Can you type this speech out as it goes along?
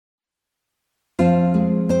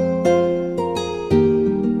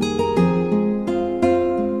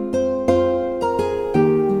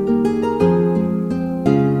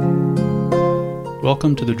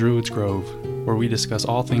Welcome to the Druids Grove, where we discuss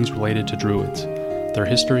all things related to Druids, their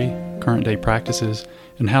history, current day practices,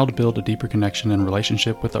 and how to build a deeper connection and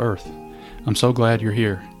relationship with the Earth. I'm so glad you're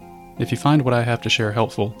here. If you find what I have to share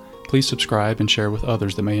helpful, please subscribe and share with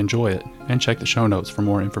others that may enjoy it, and check the show notes for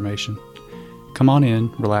more information. Come on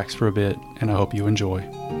in, relax for a bit, and I hope you enjoy.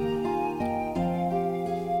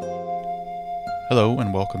 Hello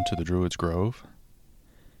and welcome to the Druids Grove.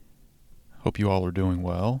 Hope you all are doing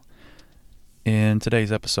well. In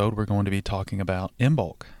today's episode, we're going to be talking about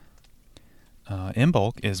Imbolc.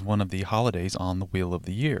 Imbolc is one of the holidays on the Wheel of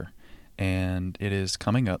the Year, and it is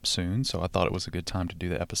coming up soon, so I thought it was a good time to do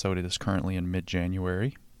the episode. It is currently in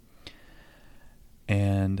mid-January.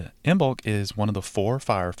 And Imbolc is one of the 4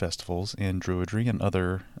 fire festivals in Druidry and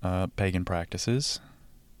other pagan practices.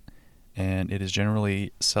 And it is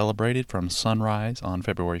generally celebrated from sunrise on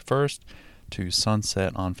February 1st to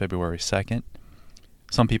sunset on February 2nd.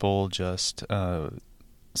 Some people just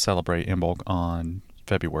celebrate Imbolc on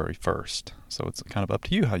February 1st, so it's kind of up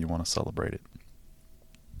to you how you want to celebrate it.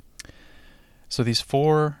 So these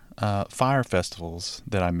 4 fire festivals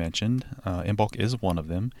that I mentioned, Imbolc is one of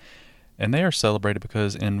them, and they are celebrated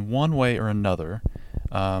because in one way or another,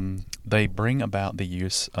 they bring about the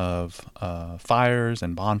use of fires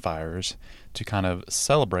and bonfires to kind of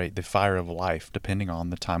celebrate the fire of life depending on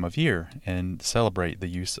the time of year, and celebrate the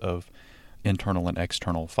use of internal and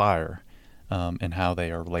external fire, and how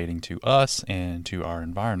they are relating to us and to our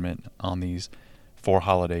environment on these 4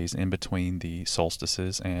 holidays in between the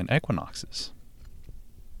solstices and equinoxes.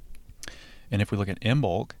 And if we look at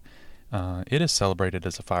Imbolc, it is celebrated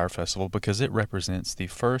as a fire festival because it represents the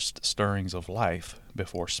first stirrings of life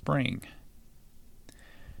before spring.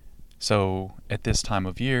 So at this time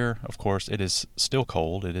of year, of course, it is still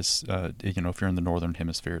cold. It is, if you're in the northern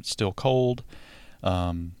hemisphere, it's still cold.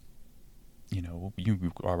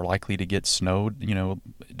 You are likely to get snowed,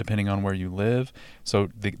 depending on where you live. So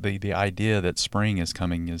the idea that spring is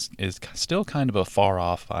coming is still kind of a far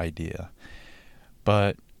off idea.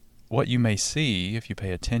 But what you may see if you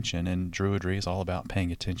pay attention, and Druidry is all about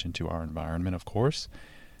paying attention to our environment, of course.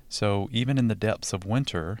 So even in the depths of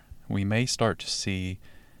winter, we may start to see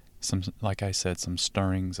some, like I said, some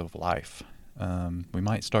stirrings of life. We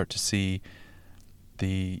might start to see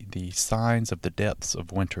the signs of the depths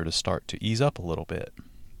of winter to start to ease up a little bit.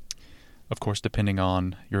 Of course, depending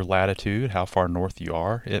on your latitude, how far north you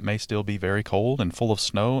are, it may still be very cold and full of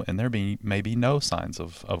snow, and there may be no signs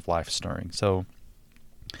of life stirring. So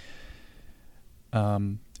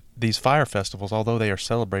these fire festivals, although they are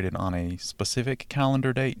celebrated on a specific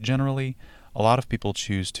calendar date generally, a lot of people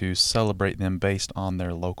choose to celebrate them based on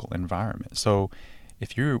their local environment. So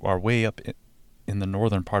if you are way up in the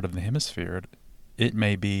northern part of the hemisphere, it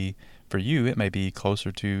may be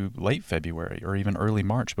closer to late February or even early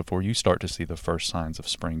March before you start to see the first signs of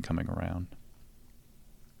spring coming around.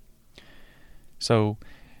 So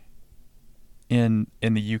in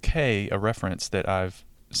the UK, a reference that I've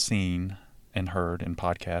seen and heard in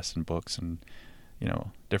podcasts and books and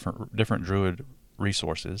different Druid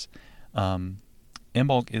resources,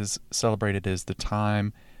 Imbolc is celebrated as the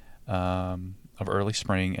time of early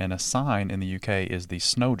spring, and a sign in the UK is the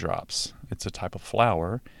snowdrops. It's a type of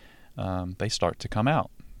flower. They start to come out.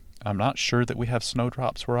 I'm not sure that we have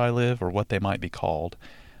snowdrops where I live or what they might be called,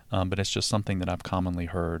 but it's just something that I've commonly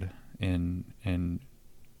heard in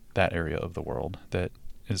that area of the world that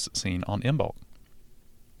is seen on Imbolc.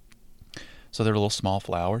 So they're little small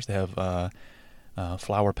flowers. They have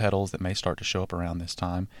flower petals that may start to show up around this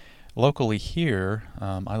time. Locally here,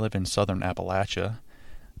 I live in southern Appalachia,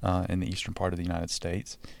 in the eastern part of the United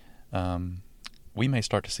States. We may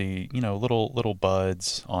start to see, little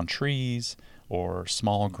buds on trees or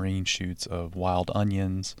small green shoots of wild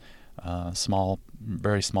onions,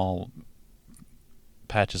 very small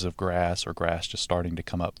patches of grass or grass just starting to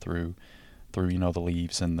come up through the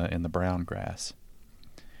leaves and the brown grass.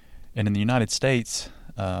 And in the United States,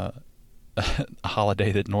 a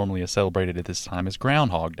holiday that normally is celebrated at this time is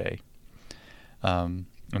Groundhog Day.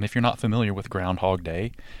 And if you're not familiar with Groundhog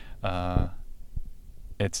Day,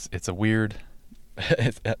 it's a weird.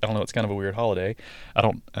 I don't know. It's kind of a weird holiday. I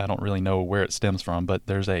don't really know where it stems from, but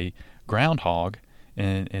there's a groundhog,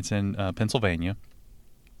 and it's in Pennsylvania,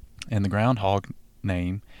 and the groundhog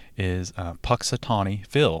name is Puxatawney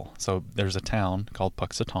Phil. So there's a town called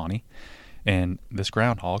Puxatawney, and this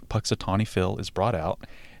groundhog, Puxatawney Phil, is brought out,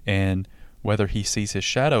 and whether he sees his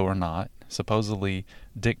shadow or not supposedly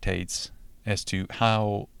dictates as to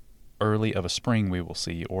how early of a spring we will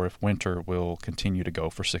see, or if winter will continue to go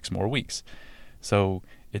for 6 more weeks. So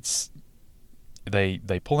they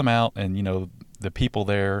pull him out, and the people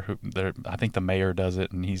there, I think the mayor does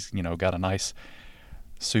it, and he's got a nice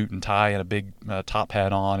suit and tie and a big top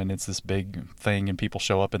hat on, and it's this big thing, and people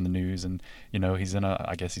show up in the news, and he's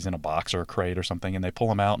I guess he's in a box or a crate or something, and they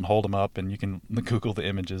pull him out and hold him up, and you can Google the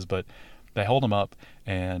images, but they hold him up,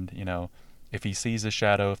 and if he sees a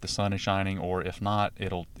shadow, if the sun is shining, or if not,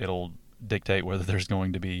 it'll dictate whether there's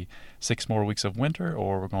going to be 6 more weeks of winter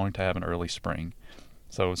or we're going to have an early spring.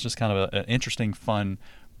 So it's just kind of an interesting, fun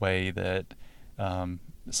way that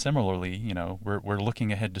similarly, we're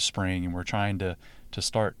looking ahead to spring, and we're trying to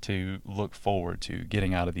start to look forward to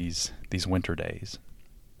getting out of these winter days.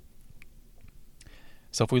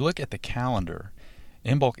 So if we look at the calendar,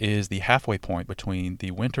 Imbolc is the halfway point between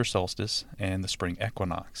the winter solstice and the spring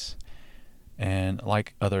equinox. And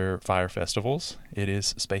like other fire festivals, it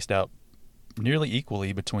is spaced out nearly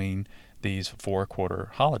equally between these 4 quarter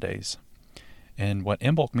holidays. And what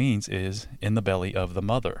Imbolc means is in the belly of the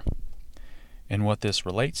mother. And what this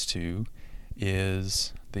relates to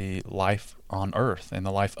is the life on Earth and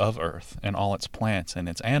the life of Earth and all its plants and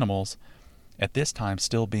its animals at this time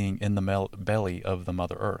still being in the belly of the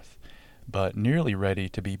Mother Earth, but nearly ready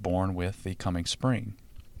to be born with the coming spring.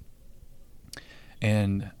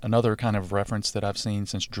 And another kind of reference that I've seen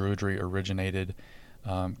since Druidry originated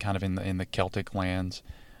kind of in the Celtic lands,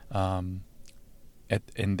 in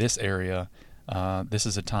this area, this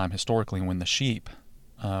is a time historically when the sheep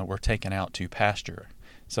were taken out to pasture.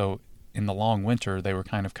 So in the long winter, they were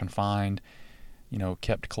kind of confined,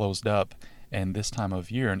 kept closed up. And this time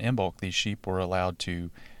of year in Imbolc, these sheep were allowed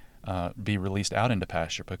to be released out into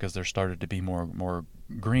pasture because there started to be more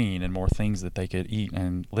green and more things that they could eat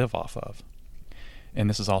and live off of. And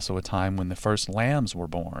this is also a time when the first lambs were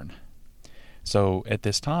born. So at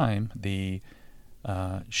this time, the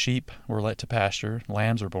sheep were let to pasture,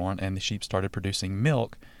 lambs were born, and the sheep started producing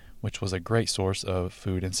milk, which was a great source of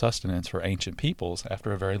food and sustenance for ancient peoples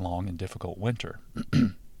after a very long and difficult winter.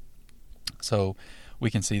 So we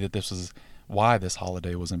can see that this is why this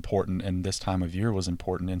holiday was important, and this time of year was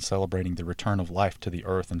important in celebrating the return of life to the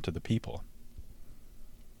earth and to the people.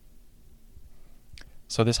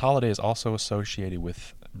 So this holiday is also associated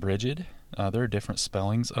with Brigid. There are different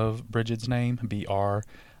spellings of Brigid's name: B-R-I-G-I-D,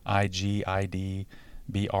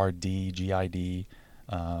 B-R-D-G-I-D.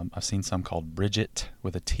 I've seen some called Bridget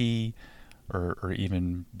with a T, or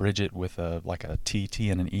even Bridget with a T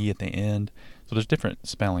and an E at the end. So there's different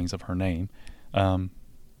spellings of her name, and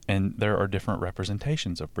there are different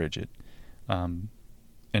representations of Bridget. In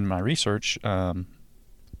my research,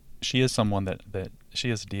 she is someone that she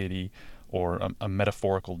is a deity, or a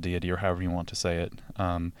metaphorical deity, or however you want to say it,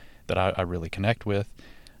 that I really connect with.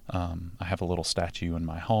 I have a little statue in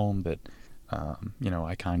my home that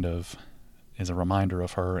I kind of is a reminder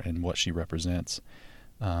of her and what she represents.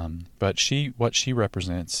 But what she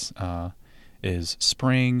represents is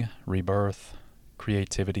spring, rebirth,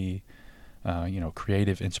 creativity,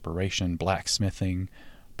 creative inspiration, blacksmithing,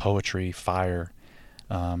 poetry, fire.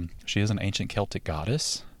 She is an ancient Celtic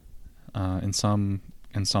goddess in some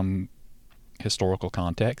historical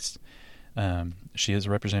context. She is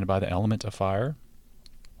represented by the element of fire.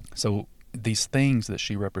 So these things that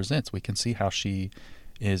she represents, we can see how she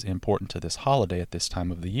is important to this holiday at this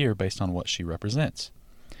time of the year based on what she represents.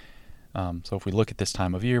 So if we look at this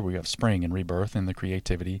time of year, we have spring and rebirth and the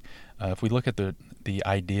creativity. If we look at the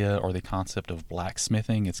idea or the concept of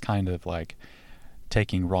blacksmithing, it's kind of like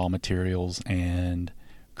taking raw materials and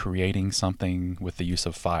creating something with the use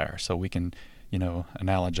of fire. So we can,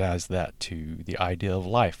 analogize that to the idea of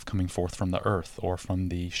life coming forth from the earth or from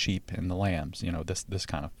the sheep and the lambs, this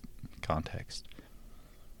kind of context.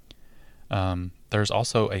 There's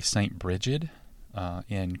also a Saint Brigid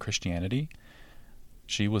in Christianity.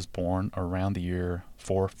 She was born around the year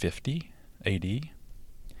 450 AD,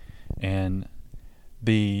 and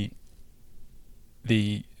the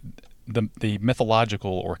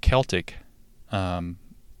mythological or Celtic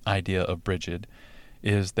idea of Brigid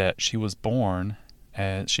is that she was born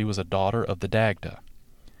as she was a daughter of the Dagda,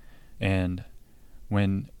 and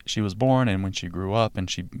when she was born and when she grew up and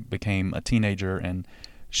she became a teenager, and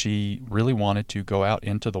she really wanted to go out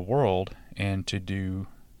into the world and to do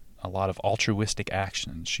a lot of altruistic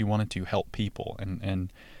actions. She wanted to help people,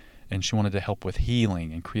 and she wanted to help with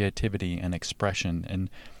healing and creativity and expression,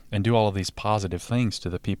 and do all of these positive things to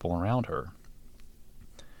the people around her.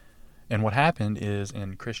 And what happened is,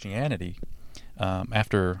 in Christianity,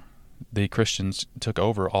 after the Christians took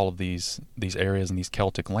over all of these areas and these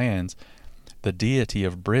Celtic lands, the deity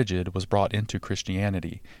of Brigid was brought into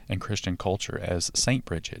Christianity and Christian culture as Saint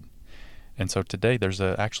Brigid. And so today there's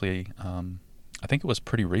actually, I think it was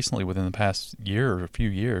pretty recently, within the past year or a few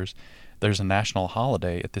years, there's a national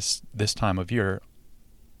holiday at this time of year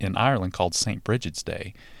in Ireland called St. Brigid's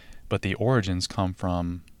Day, but the origins come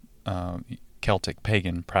from Celtic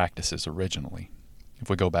pagan practices originally. If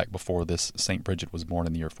we go back before this, St. Bridget was born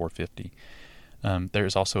in the year 450.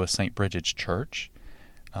 There's also a St. Bridget's Church,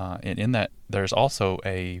 and in that there's also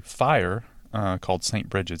a fire called St.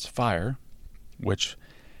 Bridget's Fire, which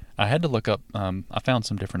I had to look up. I found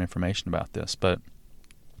some different information about this, but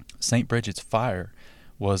St. Bridget's Fire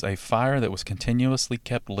was a fire that was continuously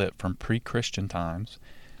kept lit from pre-Christian times,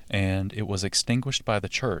 and it was extinguished by the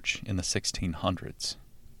church in the 1600s.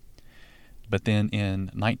 But then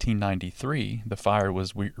in 1993, the fire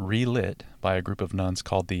was relit by a group of nuns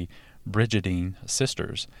called the Brigidine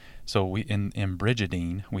Sisters. So in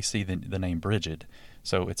Brigidine, we see the name Brigid.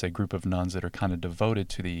 So it's a group of nuns that are kind of devoted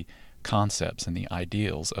to the concepts and the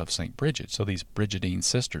ideals of St. Bridget. So these Brigidine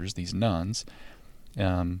sisters, these nuns,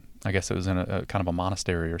 I guess it was in a kind of a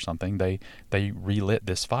monastery or something, they relit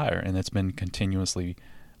this fire, and it's been continuously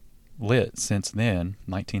lit since then,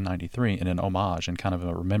 1993, in an homage and kind of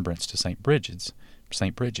a remembrance to St. Bridget.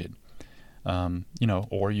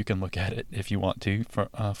 Or you can look at it, if you want to,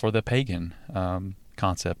 for the pagan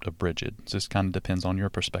concept of Bridget. It just kind of depends on your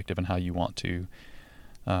perspective and how you want to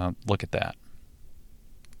look at that.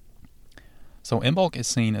 So Imbolc is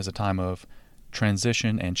seen as a time of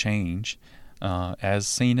transition and change, as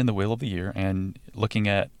seen in the Wheel of the Year, and looking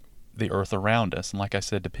at the Earth around us. And like I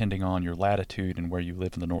said, depending on your latitude and where you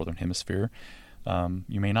live in the Northern Hemisphere,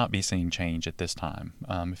 you may not be seeing change at this time.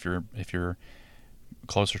 If you're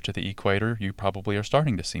closer to the equator, you probably are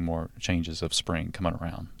starting to see more changes of spring coming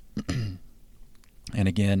around. And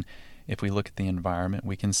again, if we look at the environment,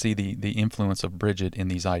 we can see the influence of Bridget in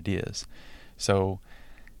these ideas. So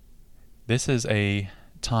this is a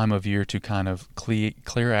time of year to kind of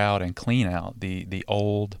clear out and clean out the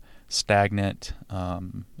old, stagnant,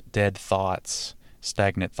 dead thoughts,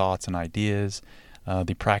 stagnant thoughts and ideas,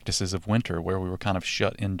 the practices of winter where we were kind of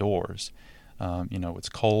shut indoors. It's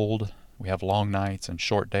cold, we have long nights and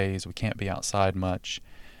short days, we can't be outside much.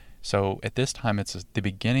 So at this time, it's the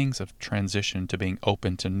beginnings of transition to being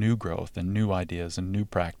open to new growth and new ideas and new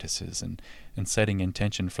practices, and setting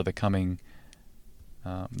intention for the coming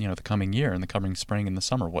the coming year and the coming spring and the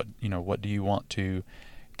summer. What do you want to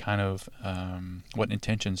kind of, what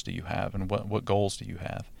intentions do you have, and what goals do you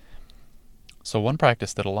have? So one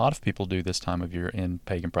practice that a lot of people do this time of year in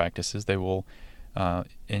pagan practices, they will,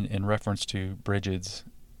 in reference to Bridget's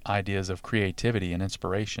ideas of creativity and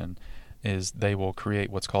inspiration, is they will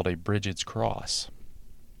create what's called a Bridget's cross.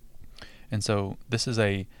 And so this is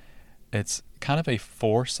it's kind of a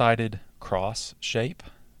four-sided cross shape,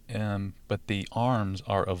 but the arms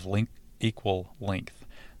are of equal length.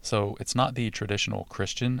 So it's not the traditional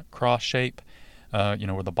Christian cross shape,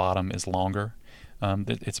 where the bottom is longer.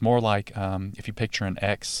 It's more like if you picture an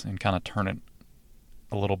X and kind of turn it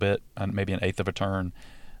a little bit, maybe an eighth of a turn,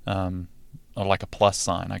 or like a plus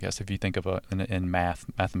sign, I guess. If you think of in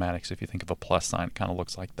mathematics, if you think of a plus sign, it kind of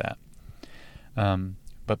looks like that.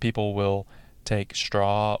 But people will take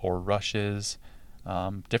straw or rushes,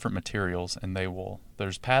 different materials, and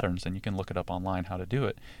there's patterns, and you can look it up online how to do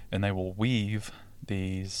it, and they will weave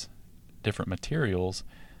these different materials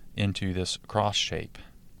into this cross shape.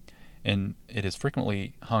 And it is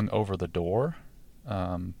frequently hung over the door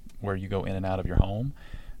where you go in and out of your home,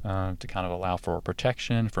 to kind of allow for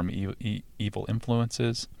protection from evil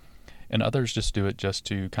influences. And others just do it just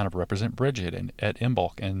to kind of represent Bridget at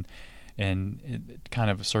Imbolc, and it kind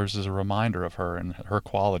of serves as a reminder of her and her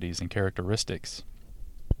qualities and characteristics.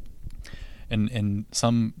 And in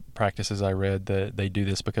some practices I read that they do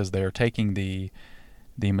this because they are taking the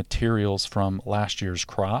materials from last year's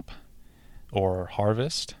crop or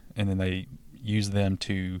harvest, and then they use them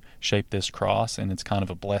to shape this cross, and it's kind of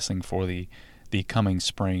a blessing for the coming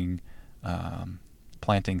spring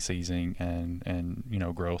planting season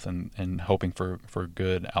and growth and hoping for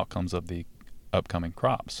good outcomes of the upcoming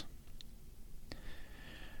crops.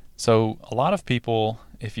 So a lot of people,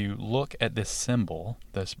 if you look at this symbol,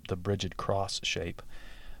 the Bridget cross shape,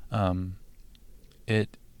 it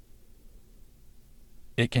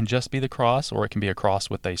can just be the cross, or it can be a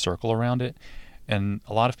cross with a circle around it. And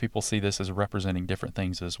a lot of people see this as representing different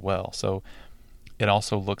things as well. So it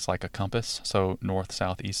also looks like a compass, so north,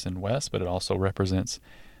 south, east, and west, but it also represents,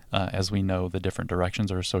 as we know, the different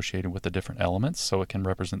directions are associated with the different elements, so it can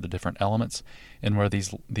represent the different elements. And where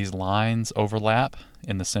these lines overlap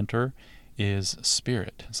in the center is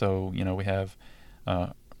spirit. So, we have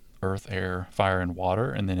earth, air, fire, and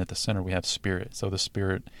water, and then at the center we have spirit. So the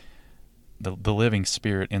spirit, the living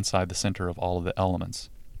spirit inside the center of all of the elements.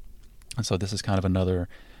 And so this is kind of another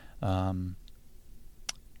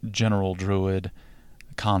general Druid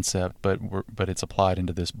concept, but it's applied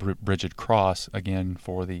into this Bridget cross again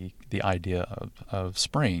for the idea of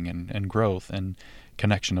spring and growth and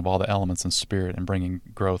connection of all the elements and spirit and bringing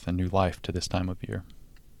growth and new life to this time of year.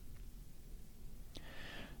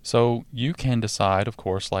 So you can decide, of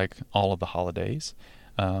course, like all of the holidays,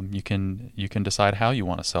 you can decide how you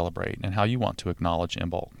want to celebrate and how you want to acknowledge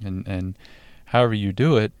Imbolc, and however you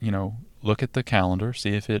do it, look at the calendar,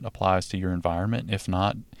 see if it applies to your environment. If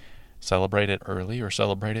not, celebrate it early or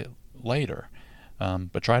celebrate it later.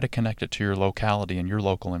 But try to connect it to your locality and your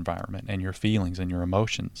local environment and your feelings and your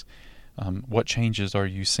emotions. What changes are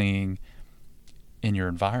you seeing in your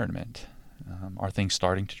environment? Are things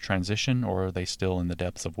starting to transition, or are they still in the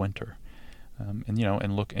depths of winter?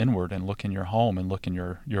 And look inward and look in your home and look in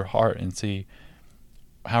your heart and see,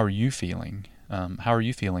 how are you feeling? How are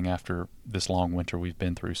you feeling after this long winter we've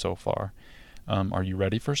been through so far? Are you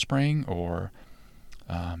ready for spring, or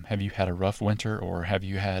have you had a rough winter, or have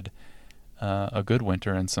you had a good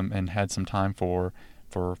winter and had some time for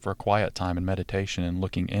quiet time and meditation and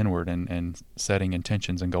looking inward and setting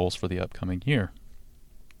intentions and goals for the upcoming year?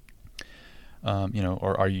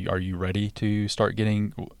 Or are you ready to start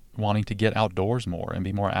wanting to get outdoors more and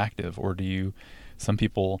be more active? Or some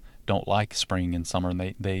people don't like spring and summer, and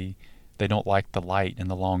they don't like the light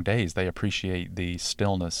and the long days. They appreciate the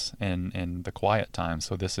stillness and the quiet time.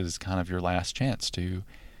 So this is kind of your last chance to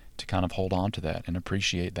kind of hold on to that and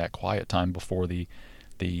appreciate that quiet time before the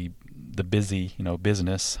busy,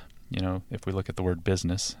 business. If we look at the word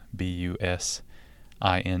business, business,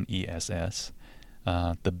 the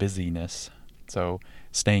busyness. So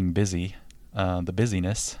staying busy, the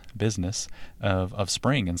business of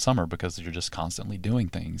spring and summer, because you're just constantly doing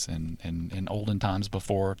things. And in olden times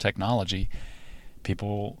before technology,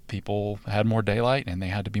 people had more daylight and they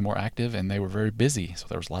had to be more active and they were very busy. So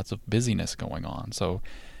there was lots of busyness going on. So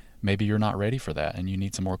maybe you're not ready for that and you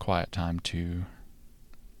need some more quiet time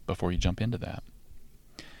before you jump into that.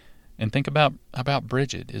 And think about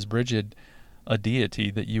Bridget. Is Bridget a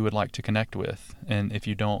deity that you would like to connect with? And if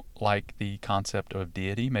you don't like the concept of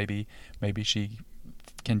deity, maybe she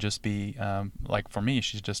can just be, like for me,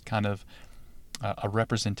 she's just kind of a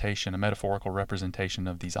representation, a metaphorical representation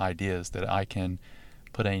of these ideas that I can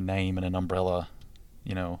put a name and an umbrella,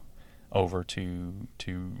 over to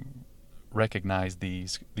recognize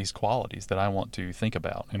these qualities that I want to think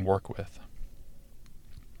about and work with.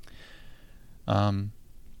 And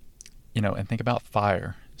think about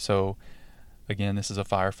fire. So again, this is a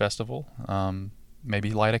fire festival.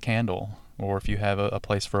 Maybe light a candle, or if you have a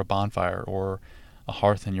place for a bonfire or a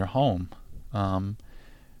hearth in your home,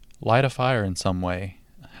 light a fire in some way.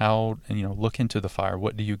 Look into the fire.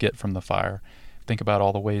 What do you get from the fire? Think about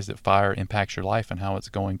all the ways that fire impacts your life and how it's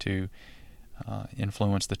going to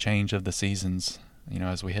influence the change of the seasons,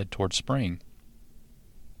 as we head towards spring.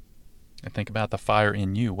 And think about the fire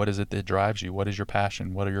in you. What is it that drives you? What is your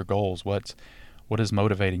passion? What are your goals? What is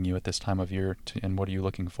motivating you at this time of year, and what are you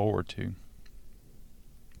looking forward to?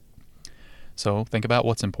 So think about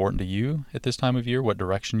what's important to you at this time of year, what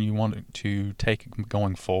direction you want to take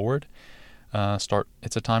going forward.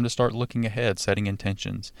 It's a time to start looking ahead, setting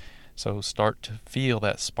intentions. So start to feel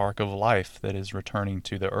that spark of life that is returning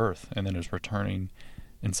to the earth and then is returning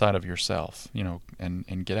inside of yourself,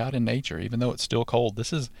 and get out in nature. Even though it's still cold,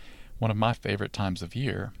 this is one of my favorite times of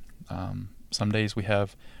year. Some days we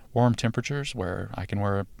have warm temperatures where I can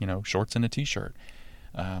wear, shorts and a t-shirt.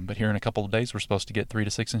 But here in a couple of days, we're supposed to get 3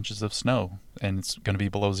 to 6 inches of snow, and it's going to be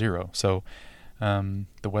below zero. So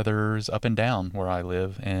the weather is up and down where I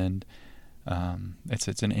live, and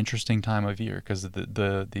it's an interesting time of year because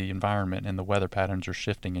the environment and the weather patterns are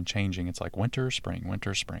shifting and changing. It's like winter, spring.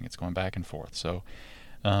 It's going back and forth. So,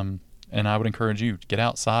 and I would encourage you to get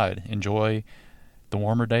outside, enjoy the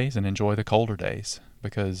warmer days and enjoy the colder days,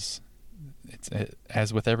 because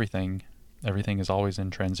as with everything is always in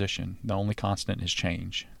transition. The only constant is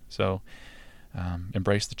change. So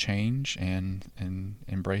embrace the change and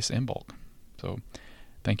embrace Imbolc. So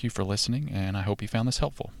thank you for listening, and I hope you found this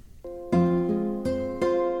helpful.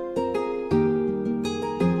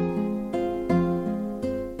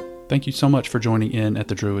 Thank you so much for joining in at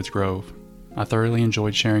the Druid's Grove. I thoroughly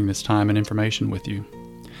enjoyed sharing this time and information with you.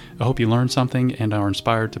 I hope you learned something and are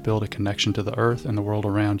inspired to build a connection to the earth and the world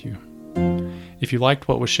around you. If you liked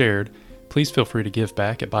what was shared, please feel free to give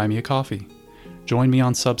back at Buy Me a Coffee. Join me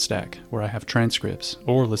on Substack, where I have transcripts,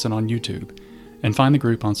 or listen on YouTube, and find the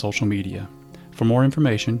group on social media. For more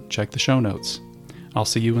information, check the show notes. I'll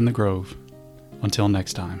see you in the Grove. Until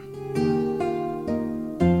next time.